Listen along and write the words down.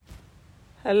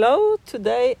Hello,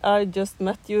 today I just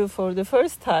met you for the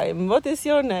first time. What is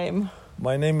your name?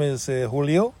 My name is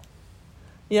Julio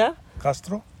Yeah?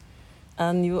 Castro.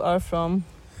 And you are from?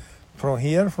 From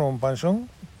here, from Panchon,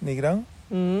 Nigrán.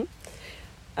 Mm.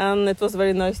 And it was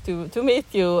very nice to meet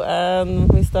you.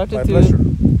 And we started My pleasure.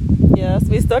 Yes,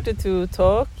 we started to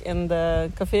talk in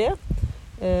the cafe,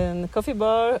 in the coffee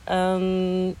bar,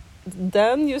 and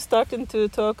then you started to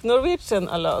talk Norwegian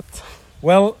a lot.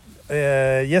 Well,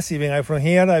 yes, even I'm from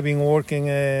here. I've been working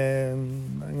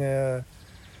in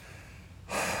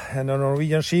a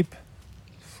Norwegian ship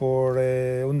for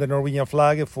under Norwegian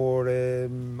flag for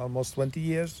almost 20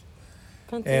 years.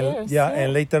 20 And years. yeah,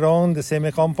 and later on, the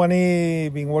same company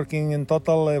been working in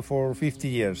total for 50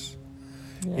 years.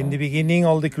 Yeah. In the beginning,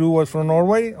 all the crew was from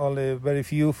Norway, only very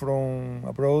few from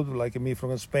abroad, like me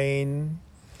from Spain.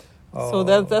 So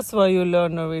that's why you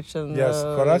learn Norwegian. Yes,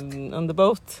 correct. On the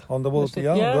boat. On the boat, ship,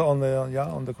 yeah, yeah.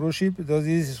 On the cruise ship.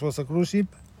 This was a cruise ship.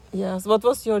 Yes. What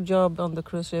was your job on the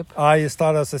cruise ship? I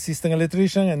started as assistant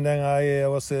electrician, and then I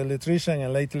was an electrician,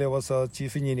 and lately I was a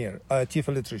chief engineer, chief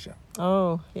electrician.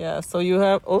 Oh, yeah. So you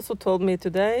have also told me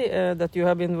today that you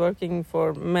have been working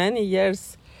for many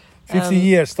years. 50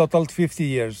 years, total 50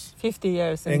 years. 50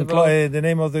 years in And the boat. the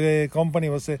name of the company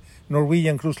was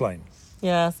Norwegian Cruise Line.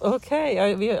 Yes. Okay.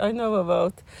 I know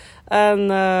about.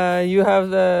 And you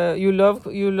love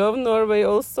Norway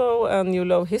also, and you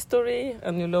love history,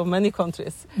 and you love many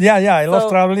countries. Yeah, I love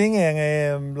traveling,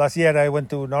 and last year I went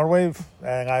to Norway,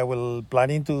 and I will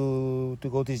planning to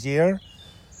go this year.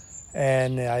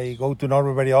 And I go to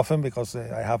Norway very often because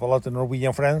I have a lot of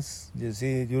Norwegian friends. You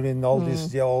see, during all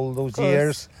those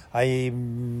years, I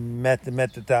met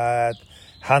that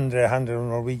 100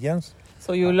 Norwegians.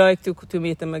 So you like to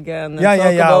meet them again and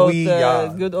talk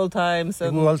about good old times. The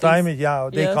And good old time, yeah.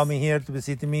 They yes. coming here to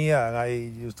visit me, and I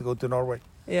used to go to Norway.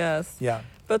 Yes. Yeah.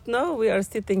 But now we are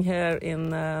sitting here in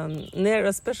near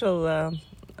a special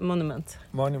monument.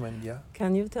 Monument, yeah.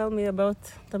 Can you tell me about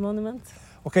the monument?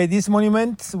 Okay, this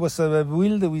monument was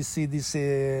built. We see this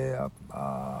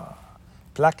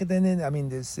plaque in it. I mean,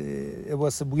 this it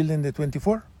was built in the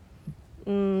 24.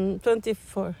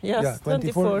 24. Yes, Yeah,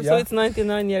 24. yeah. So it's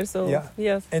 99 years old. Yeah.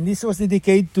 Yes. And this was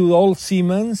dedicated to all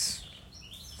seamen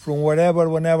from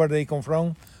whenever they come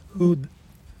from, who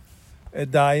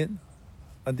died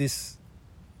on this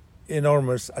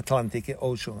enormous Atlantic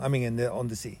Ocean. I mean, on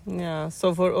the sea. Yeah.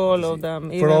 So for all of them,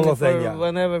 For even all of them, yeah.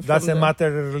 Whenever. Doesn't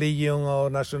matter religion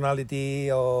or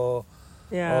nationality or.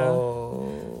 Yeah.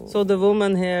 Or, so the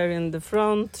woman here in the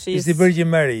front, she's the Virgin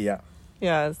Mary, yeah.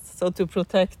 Yes. So to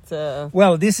protect.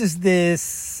 Well, this is the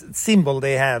symbol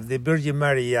they have, the Virgin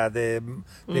Mary, yeah. They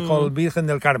call Virgen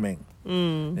del Carmen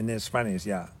in the Spanish,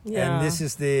 yeah. And this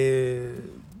is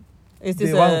Is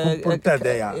this one who protect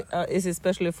is it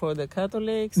especially for the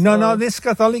Catholics? No, this is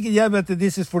Catholic, yeah, but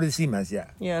this is for the seamen, yeah.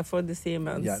 Yeah, for the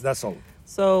seamen. Yeah, that's all.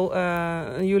 So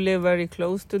you live very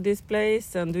close to this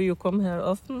place, and do you come here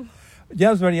often?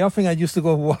 Yes, very often. I used to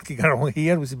go walking around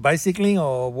here, with bicycling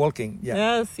or walking.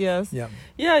 Yeah. Yes. Yeah.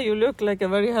 Yeah, you look like a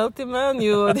very healthy man.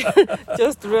 You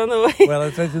just run away. Well, I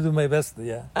try to do my best.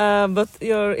 Yeah. But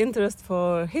your interest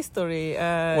for history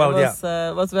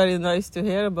was very nice to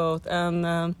hear about,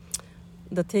 and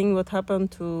the thing what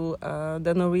happened to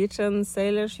the Norwegian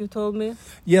sailors, you told me.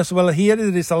 Yes. Well, here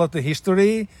there is a lot of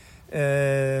history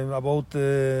about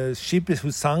ships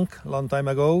who sank a long time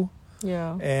ago.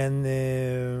 Yeah. And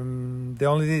the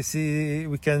only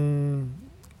we can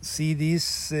see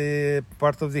this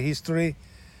part of the history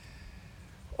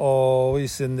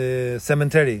is in the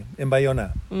cemetery in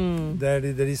Bayona.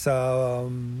 There is a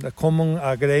common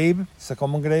grave. It's a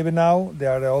common grave now.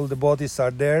 All the bodies are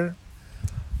there,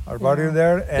 buried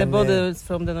there. And the bodies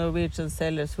from the Norwegian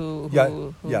sailors who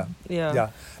Who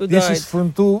this died. is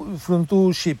from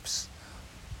two ships.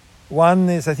 One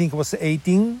is, I think, was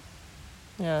 18.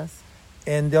 Yes.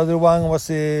 And the other one was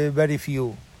very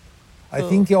few. I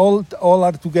think all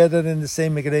are together in the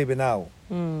same grave now.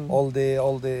 All the.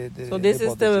 So this the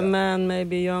is bodies, the man,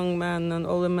 maybe young man and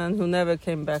older man who never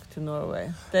came back to Norway.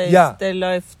 They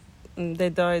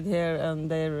died here, and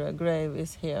their grave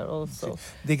is here also.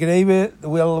 The grave.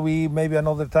 Well, maybe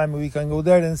another time we can go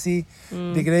there and see.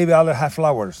 The grave all have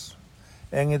flowers,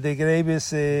 and the grave is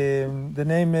the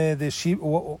name. The ship.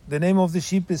 The name of the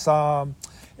ship is.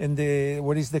 And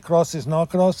what is the cross is no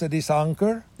cross, there is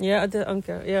anchor. Yeah, the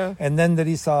anchor, yeah. And then there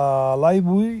is a live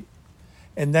buoy.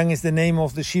 And then is the name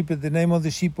of the ship. The name of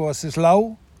the ship was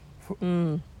Slow.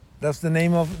 That's the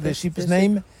name of the ship's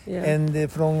name. Yeah. And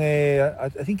from, I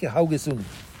think, Haugesund.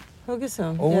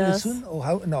 Haugesund, yes.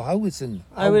 No, Haugesund.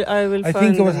 I will I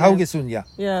think it was Haugesund, yeah.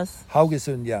 Yes.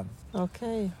 Haugesund, yeah.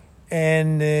 Okay.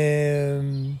 And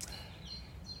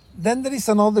then there is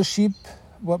another ship,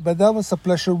 but that was a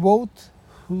pleasure boat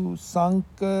who sank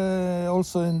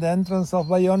also in the entrance of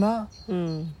Bayona.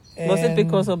 Was it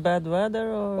because of bad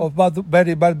weather? Or?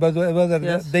 Very bad weather.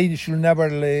 Yes. They should never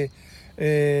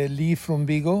leave from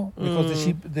Vigo because the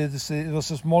ship, it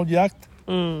was a small yacht.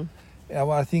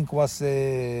 I think was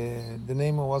the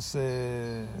name was.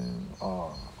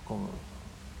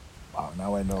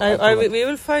 Now I know. We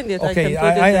will find it. Okay,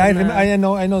 I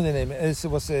know the name. It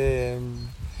was,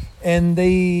 and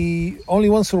they only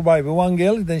one survivor, one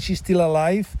girl. Then she's still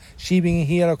alive. She been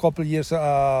here a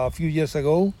few years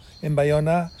ago in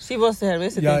Bayona. She was there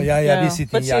visiting. Yeah, visiting.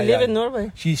 But she live in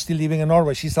Norway. She's still living in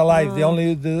Norway. She's alive. The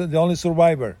only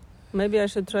survivor. Maybe I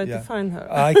should try to find her.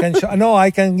 I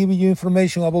can give you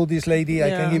information about this lady. Yeah. I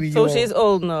can give you. So she's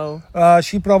old now.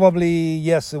 She probably,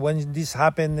 yes. When this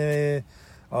happened,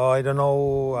 I don't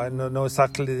know. I don't know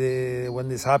exactly when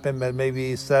this happened, but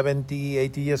maybe 70,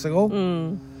 80 years ago.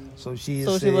 So she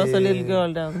was a little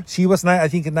girl then. She was I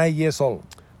think 9 years old.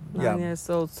 9 years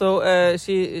old. So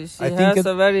she has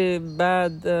a very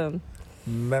bad.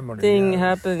 Memory thing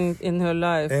happened in her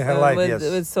life.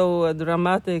 With so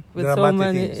dramatic, with so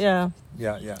many things. Yeah.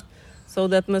 So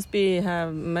that must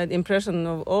have made impression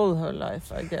of all her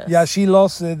life, I guess. Yeah, she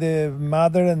lost the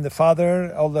mother and the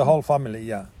father, all the whole family.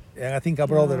 Yeah, and I think a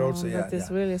brother also. Yeah, that is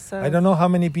really sad. I don't know how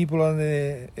many people are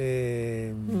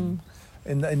in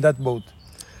that boat.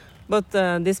 But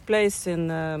this place in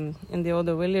the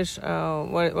other village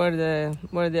where they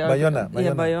are,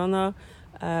 Bayona.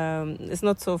 It's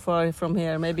not so far from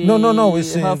here. Maybe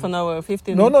it's half an hour,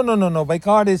 15. No. By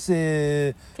car is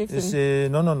 15. It's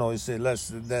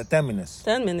less 10 minutes.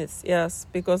 10 minutes, yes,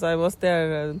 because I was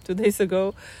there 2 days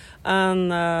ago,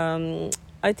 and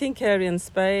I think here in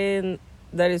Spain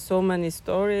there is so many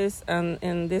stories, and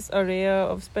in this area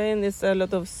of Spain it's a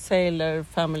lot of sailor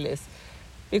families.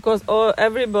 Because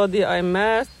everybody I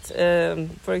met,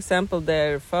 for example,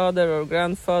 their father or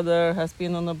grandfather has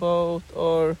been on a boat,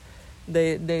 or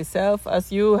they self,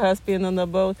 as you, has been on a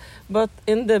boat. But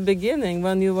in the beginning,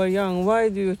 when you were young, why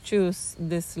do you choose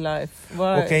this life?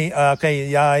 Why? Okay,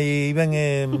 yeah,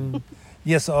 even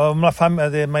yes, my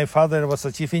father was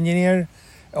a chief engineer.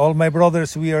 All my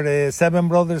brothers, we are 7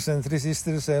 brothers and 3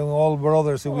 sisters, and all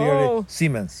brothers, we are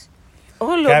seamen.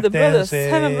 All captains, of the brothers,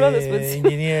 7 brothers with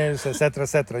engineers,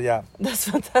 etc. Yeah, that's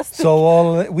fantastic.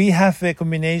 So we have a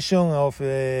combination of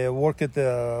work at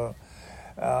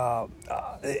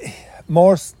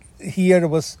more here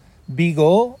was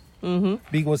Vigo.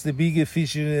 Vigo was the biggest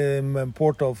fishing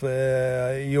port of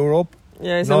Europe.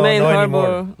 Yeah, it's a main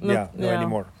harbor. No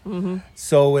anymore.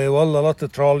 So a lot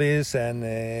of trolleys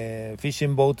and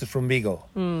fishing boats from Vigo.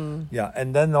 Yeah,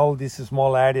 and then all these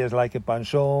small areas like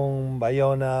Panchón,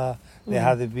 Bayona, they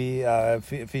had to be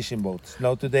fishing boats.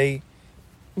 Now today.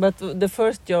 But the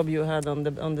first job you had on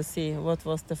the sea, what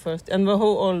was the first? And how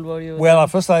old were you? Well,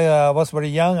 first I was very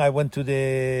young. I went to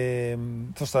the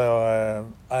first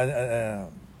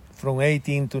from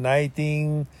 18 to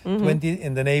 19, 20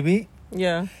 in the Navy.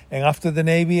 Yeah. And after the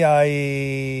Navy, I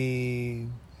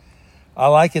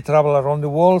like to travel around the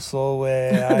world, so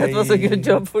that was a good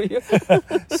job for you.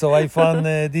 So I found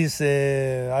this.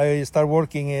 I started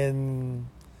working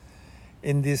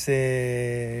in this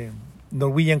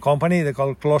Norwegian company they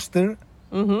call Cluster.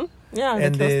 Yeah,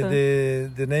 and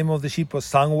the name of the ship was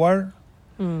Sangwar.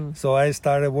 So I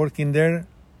started working there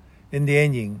in the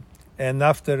engine. And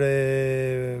after,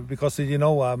 because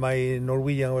my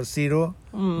Norwegian was 0,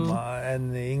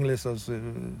 and English was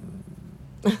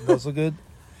not so good.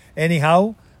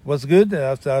 Anyhow, was good.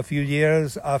 After a few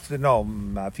years, a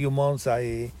few months,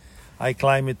 I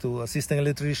climbed to assistant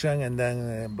electrician, and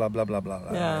then blah blah blah blah.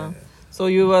 Yeah. So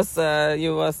you was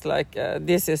like,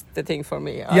 this is the thing for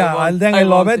me. I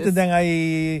love it. And then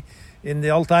in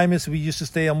the old times, we used to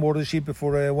stay on board the ship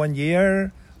for 1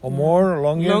 year. Or more,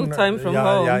 longer. Long time from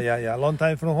home. Yeah, long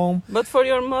time from home. But for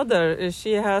your mother,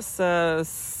 she has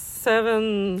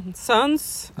 7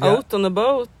 sons out on a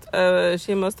boat.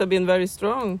 She must have been very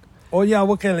strong. Oh yeah,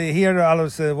 okay. Here, I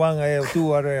was 1,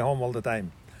 2 are home all the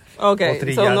time. Okay,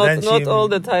 3, so not all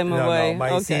the time away. No,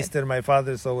 my sister, my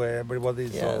father, so everybody.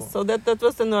 Yeah, so that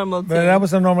was the normal thing. But that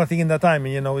was a normal thing in that time.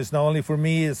 It's not only for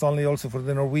me; it's only also for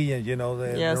the Norwegians. The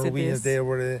Norwegians, they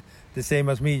were the same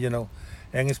as me.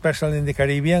 And especially in the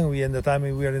Caribbean, in the time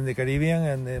we were in the Caribbean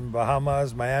and in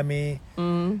Bahamas, Miami,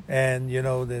 and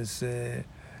there's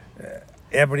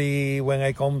when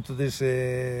I come to this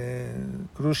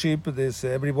cruise ship, there's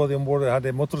everybody on board had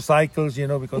the motorcycles,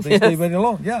 because they stay very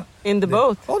long. Yeah, in the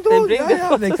boat. Oh,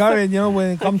 they carry. When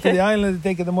they come to the island,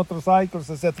 they take the motorcycles,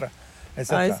 etc.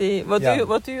 etc. I see.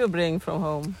 What do you bring from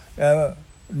home?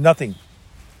 Nothing.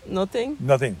 Nothing?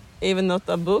 Nothing. Even not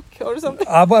a book or something?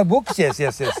 But books, yes.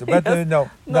 But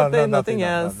Nothing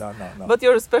else. No. But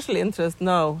your special interest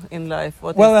now in life,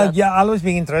 what is that? Always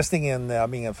been interesting in,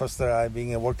 first I've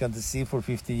been working at the sea for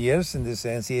 50 years in this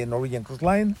NCA Norwegian cruise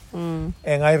line.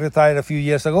 And I retired a few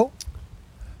years ago.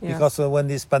 Yes. Because when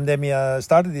this pandemic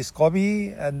started, this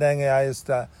COVID, and then I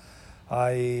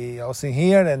was in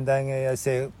here, and then I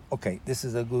say, okay, this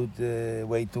is a good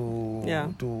way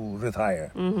to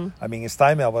retire. I mean, it's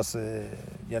time I was, I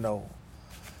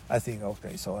think,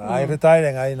 okay, so I retired,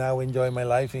 and I now enjoy my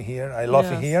life in here. I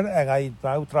love it here, and I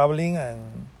now traveling.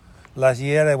 And last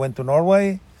year I went to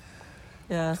Norway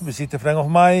to visit a friend of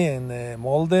mine in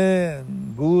Molde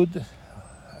and Bud.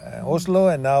 Oslo,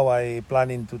 and now I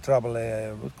planning to travel,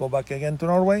 go back again to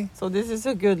Norway. So this is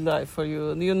a good life for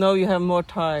you. You know you have more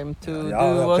time to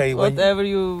do whatever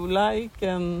you like.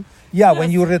 And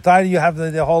when you retire, you have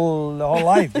the whole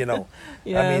life,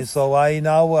 Yes. I mean, so I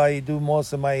do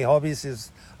most of my hobbies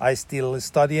is I still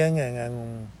studying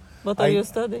and what are you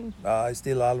studying? I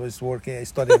still always working. I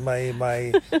study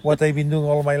my what I've been doing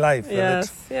all my life.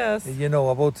 Yes. About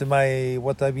what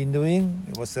I've been doing.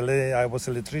 I was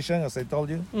an electrician, as I told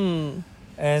you.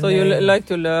 And so you like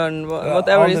to learn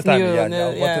whatever is time,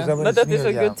 new. But that is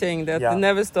a good thing that you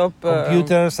never stop.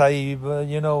 Computers,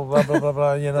 blah blah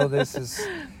blah. This is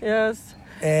yes.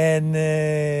 And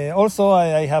also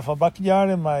I have a backyard,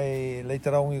 and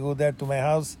later on we go there to my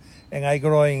house. And I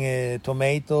growing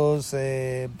tomatoes,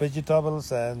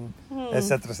 vegetables, and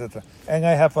etc. And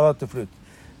I have a lot of fruit.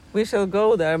 We shall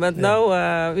go there, but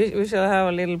now we shall have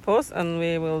a little pause, and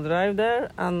we will drive there.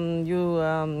 And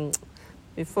you,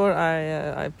 before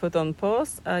I put on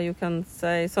pause, you can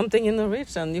say something in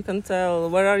Norwegian. You can tell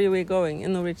where are we going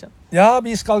in Norwegian. Ja,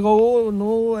 vi skal gå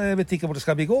nå. Jeg vet ikke hvor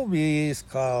skal vi gå. Vi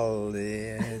skal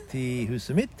til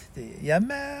huset mitt,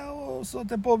 hjemme, og så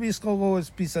etterpå vi skal gå og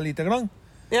spise litt grann.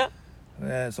 Ja.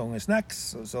 Sånne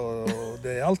snacks, så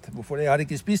det er alt. Hvorfor jeg har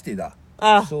ikke spist i dag.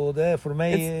 Så det er for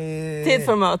meg... Tid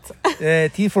for mat.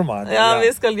 Tid for mat, ja. Vi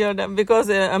skal gjøre det.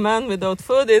 Because a man without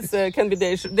food can be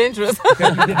dangerous. Okay.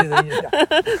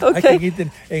 I can get it.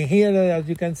 And here, as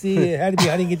you can see, her vi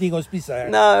har ingenting å spise her.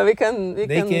 No, we can... Det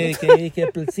er ikke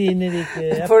appelsiner,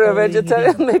 ikke... For a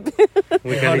vegetarian, maybe.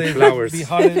 We can eat flowers.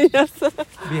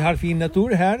 Vi har fin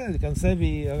natur her. Du kan se,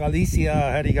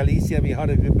 her i Galicia, vi har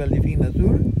veldig fin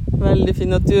natur. Veldig fin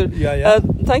natur.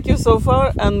 Thank you so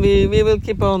far, and we will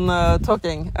keep on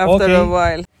talking after a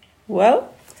while. Well,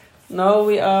 now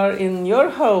we are in your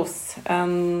house.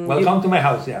 And welcome to my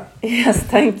house, Yes,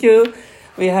 thank you.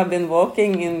 We have been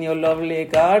walking in your lovely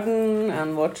garden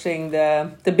and watching the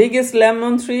biggest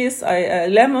lemons I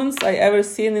ever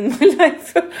seen in my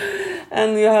life.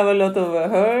 And you have a lot of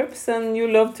herbs, and you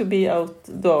love to be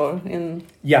outdoor.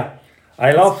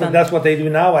 I love, that's what I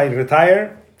do now. I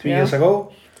retired 3 years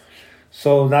ago.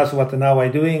 So that's what now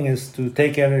I'm doing is to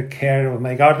take care of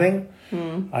my garden.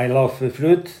 I love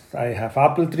fruit. I have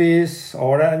apple trees,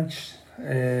 orange,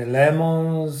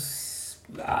 lemons,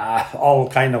 all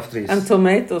kind of trees. And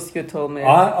tomatoes, you told me.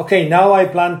 Okay, now I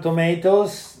plant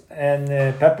tomatoes and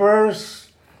peppers,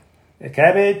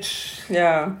 cabbage.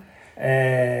 Yeah.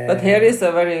 But here is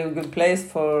a very good place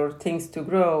for things to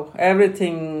grow.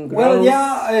 Everything grows. Well, you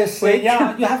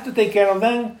have to take care of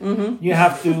them. You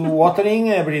have to watering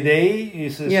every day.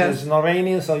 It's not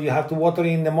raining, so you have to water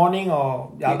in the morning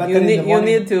or you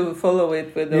need to follow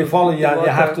it with the water.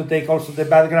 You have to take also the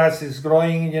bad grass is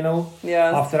growing.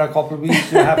 Yes. After a couple of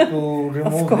weeks, you have to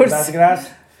remove the bad grass.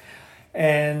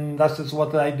 And that's just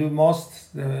what I do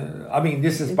most.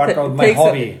 This is part of my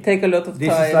hobby. Take a lot of time.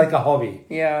 This is like a hobby.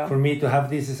 Yeah. For me to have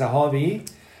this as a hobby.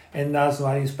 And that's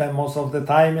why I spend most of the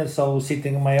time. And so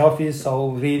sitting in my office,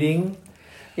 so reading.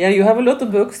 Yeah, you have a lot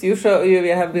of books. You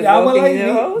have been walking in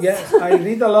your house. Yes, I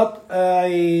read a lot.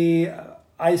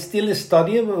 I still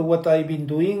study what I've been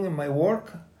doing in my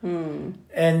work.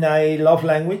 And I love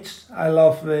language. I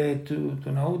love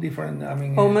to know different.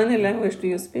 How many languages do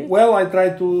you speak? Well, I try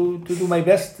to do my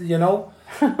best.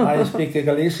 I speak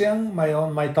Galician,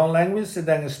 my tongue language,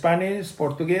 then Spanish,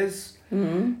 Portuguese,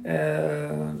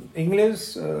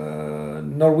 English,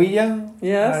 Norwegian.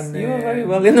 Yes, and, you are very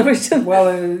well in Norwegian.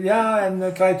 And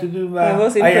I try to do. I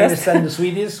understand the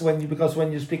Swedish because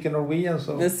when you speak in Norwegian,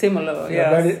 so it's similar.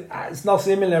 Yes. It's not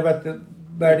similar, but.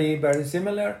 Very, very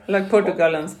similar. Like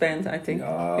Portugal and Spain, I think.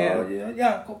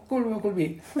 Could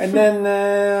be. And then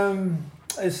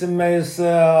it's make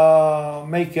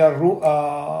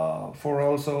a for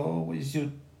also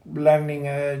you learning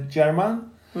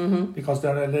German because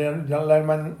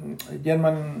the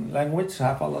German language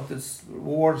have a lot of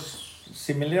words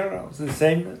similar, it's the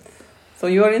same. So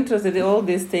you are interested in all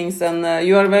these things, and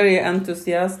you are a very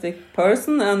enthusiastic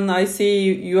person, and I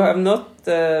see you have not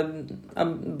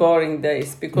boring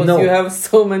days, because you have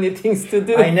so many things to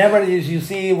do. I never, as you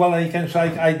see, well, I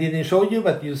didn't show you,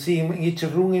 but you see in each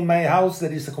room in my house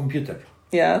there is a computer.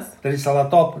 Yes. There is a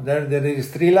laptop, there is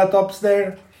 3 laptops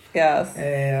there. Yes.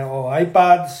 Or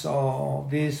iPads, or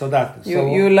this or that.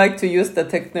 You like to use the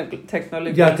technology.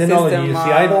 Yeah, technology. System, you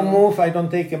see, I don't move. I don't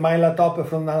take my laptop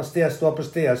from downstairs to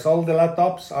upstairs. All the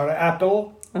laptops are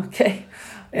Apple. Okay.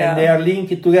 And they are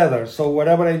linked together. So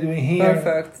whatever I do in here.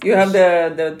 Perfect. You have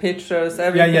the pictures,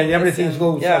 everything. Yeah, everything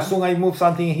goes. Yeah. As soon as I move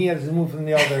something here, it's moved from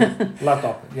the other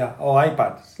laptop. Yeah, or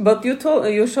iPad. But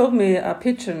you showed me a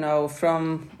picture now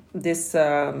from this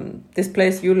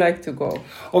place you like to go.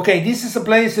 Okay, this is a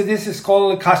place. This is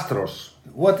called Castros.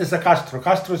 What is a Castro?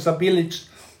 Castro is a village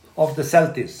of the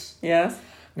Celtics. Yes.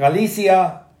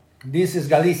 Galicia. This is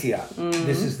Galicia. Mm-hmm.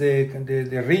 This is the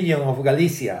region of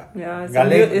Galicia. Yeah, it's a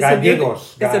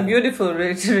beautiful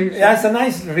region. Yeah, it's a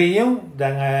nice region.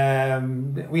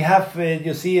 Then we have,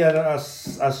 you see,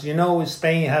 as you know,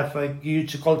 Spain have a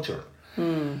huge culture.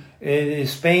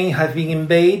 Spain has been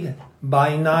invaded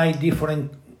by 9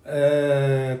 different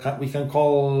we can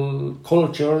call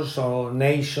cultures or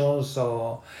nations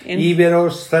or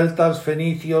Iberos, Celtas,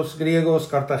 Phoenicios, Griegos,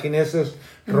 Cartagineses,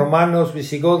 Romanos,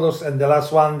 Visigodos, and the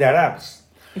last one, the Arabs.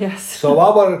 Yes. So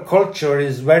our culture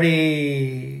is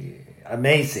very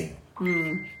amazing.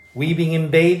 We've been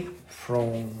invaded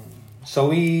from,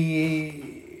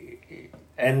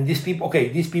 these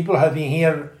people have been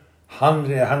here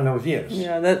hundreds of years.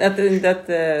 Yeah,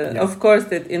 of course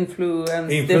that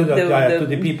influence to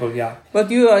the people. Yeah.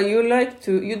 But you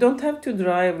don't have to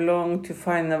drive long to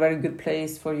find a very good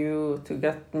place for you to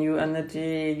get new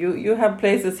energy. You have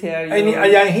places here.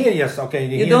 Here, yes, okay.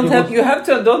 You don't have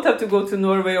to go to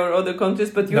Norway or other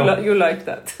countries, but you like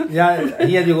that. Yeah,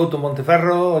 here you go to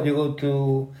Monteferro, or you go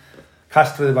to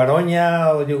Castro de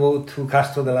Baroña, or you go to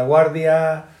Castro de la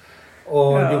Guardia,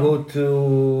 or you go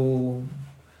to.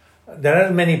 There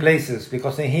are many places,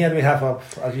 because in here we have,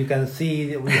 as you can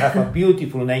see, we have a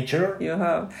beautiful nature. You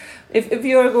have. If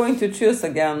you are going to choose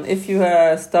again, if you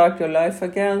start your life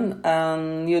again,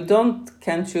 and you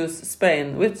can choose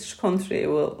Spain, which country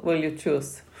will you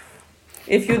choose?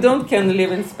 If you can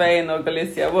live in Spain or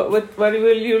Galicia, where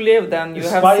will you live then?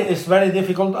 It's very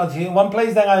difficult. One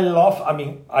place that I love,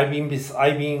 I've been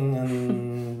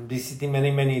visiting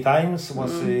many times,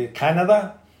 was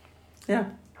Canada. Yeah.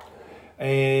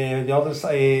 The other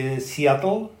side,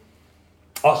 Seattle.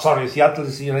 Oh, sorry, Seattle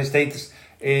is the United States.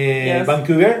 Yes.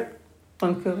 Vancouver,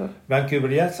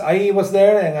 yes. I was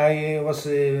there, and I was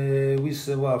with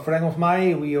a friend of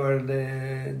mine. We were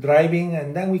driving,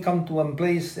 and then we come to one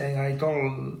place, and I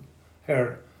told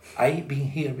her, I've been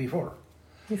here before.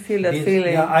 You feel that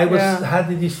feeling? Yeah, had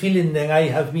this feeling that I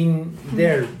have been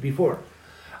there before.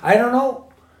 I don't know.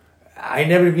 I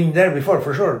never been there before,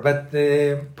 for sure, but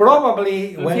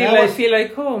probably I feel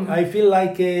like home. I feel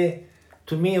like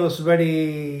to me it was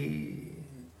very.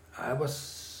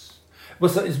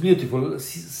 It's beautiful.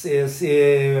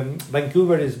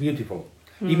 Vancouver is beautiful,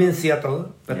 even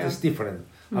Seattle, but it's different.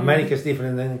 America is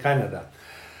different than Canada.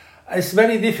 It's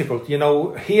very difficult,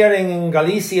 Here in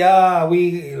Galicia,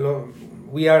 we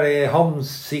are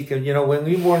homesick. When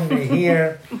we born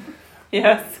here.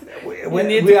 Yes.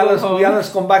 We always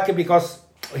come back, because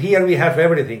here we have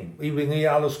everything. We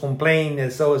always complain,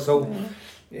 and so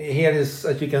here is,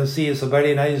 as you can see, it's a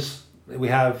very nice. We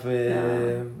have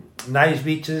nice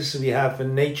beaches. We have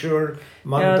nature,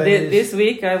 mountains. Yeah, this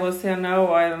week I was here.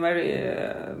 Now I'm very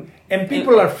and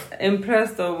people are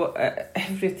impressed of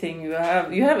everything you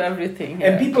have. You have everything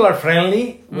here. And people are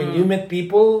friendly. When you meet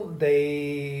people,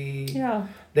 they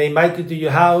invite you to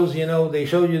your house, they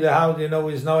show you the house,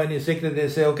 it's not any secret. They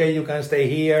say, okay, you can stay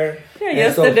here. Yeah,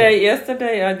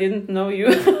 yesterday I didn't know you.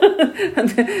 And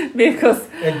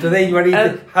today you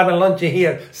are having lunch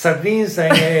here. Sardines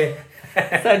and...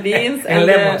 sardines and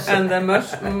lemons. And the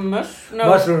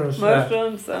mushrooms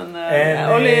and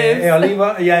olives.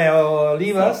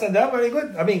 Olivas, and they're very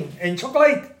good. And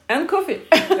chocolate. And coffee.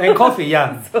 And coffee,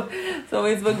 yeah. So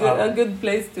it's a good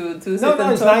place to sit. No,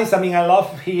 it's nice. I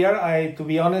love here. To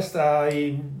be honest,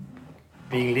 I've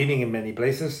been living in many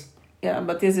places. Yeah,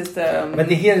 but this is the... But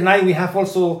here tonight we have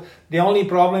also... The only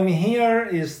problem here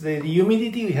is the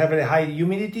humidity. We have very high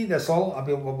humidity. That's all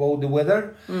about the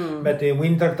weather. But the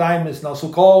winter time is not so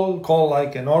cold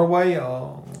like in Norway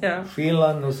or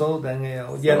Finland or so. Then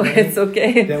it's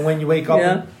okay. Then when you wake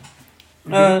up...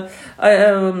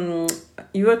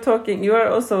 You are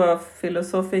also a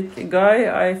philosophic guy,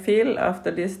 I feel, after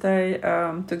this day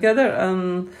together.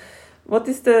 What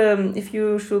is if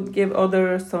you should give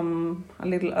others a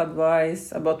little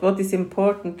advice about what is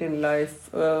important in life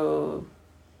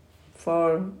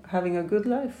for having a good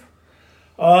life?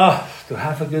 To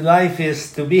have a good life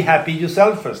is to be happy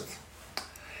yourself first.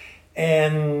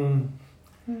 And,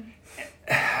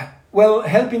 well,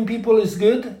 helping people is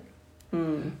good,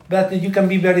 but you can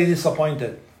be very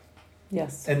disappointed.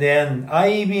 Yes. And then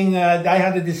I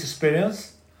had this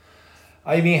experience.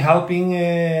 I've been helping,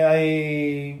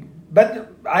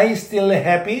 but I still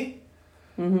happy.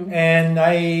 Mm-hmm. And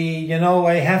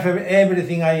I have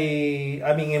everything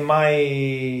in my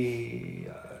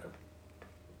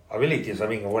abilities.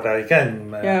 What I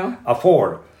can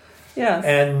afford. Yes.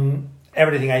 And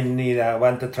everything I need. I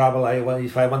want to travel.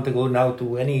 If I want to go now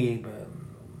to anywhere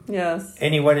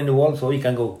in the world, so we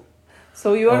can go.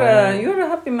 So you're a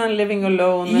happy man living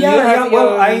alone. And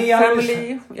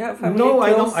family. No,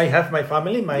 I know. I have my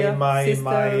family,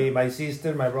 my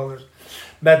sister, my brothers.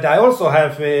 But I also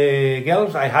have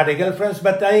girls. I had a girlfriend,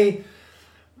 but I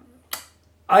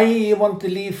want to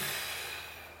live.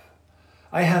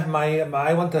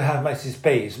 I want to have my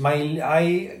space.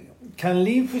 I can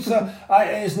live with.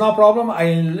 It's no problem. I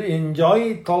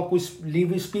enjoy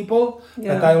live with people,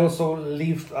 but I also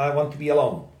live. I want to be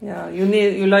alone. Yeah,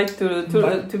 you like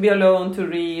to be alone, to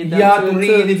read. Yeah, to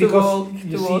read because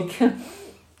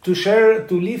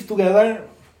to live together.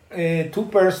 Two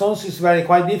persons is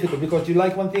quite difficult because you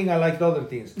like one thing, I like the other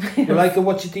things. You like to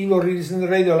watch TV or read in the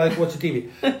radio, I like to watch TV.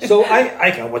 So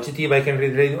I can watch TV, I can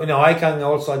read radio. I can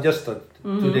also adjust it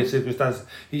to the circumstances.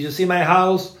 If you see my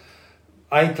house,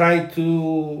 I try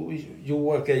to.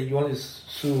 You only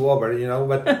sue over,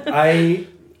 but I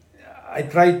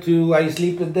try to. I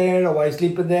sleep there, or I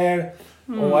sleep there,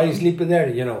 or I sleep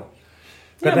there,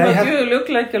 But you look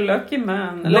like a lucky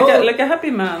man, like a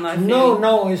happy man. I think.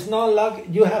 No, it's not luck.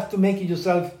 You have to make it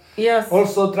yourself. Yes.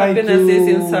 Also try happiness is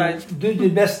inside. Do the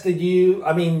best that you.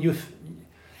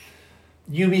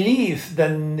 You believe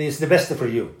then is the best for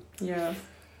you. Yeah.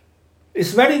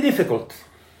 It's very difficult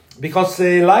because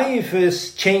life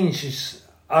changes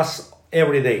us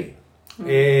every day.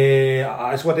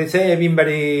 As what I say, I've been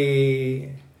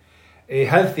very a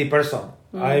healthy person.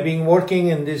 I've been working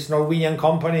in this Norwegian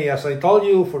company, as I told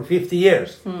you, for 50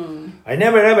 years. I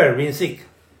never ever been sick.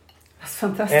 That's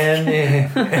fantastic.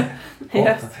 And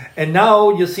yes. And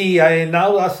now you see,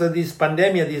 now after this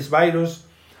pandemic, this virus,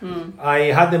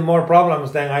 I had more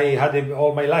problems than I had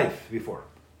all my life before.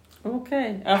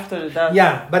 Okay, after that.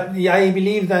 Yeah, but I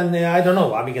believe that I don't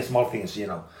know. Small things,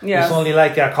 Yes. It's only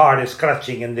like a car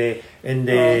scratching in the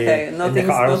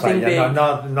car outside. Nothing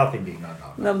big. Nothing big.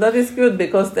 No, that is good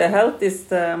because the health is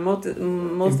the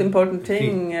most important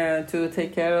thing to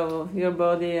take care of your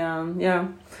body.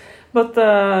 But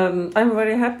I'm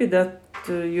very happy that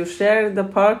you shared the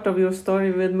part of your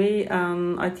story with me,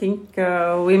 and I think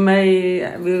we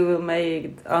will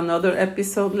make another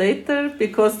episode later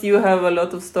because you have a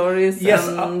lot of stories. Yes,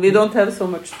 and we don't have so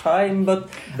much time, but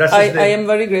I am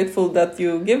very grateful that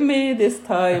you give me this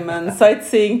time and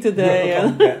sightseeing today.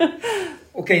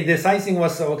 Okay, the sightseeing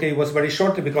was very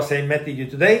short because I met you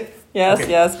today.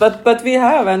 Yes, but we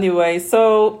have anyway.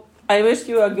 So I wish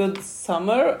you a good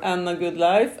summer and a good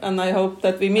life, and I hope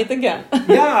that we meet again.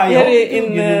 Yeah, I hope you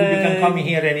can come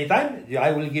here anytime.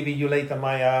 I will give you later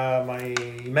my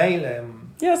email.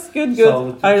 Yes, good.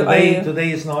 So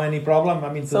today is not any problem.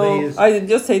 I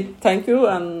just say thank you,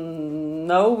 and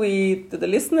now to the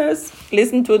listeners,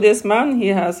 listen to this man. He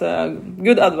has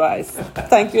good advice.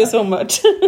 Thank you so much.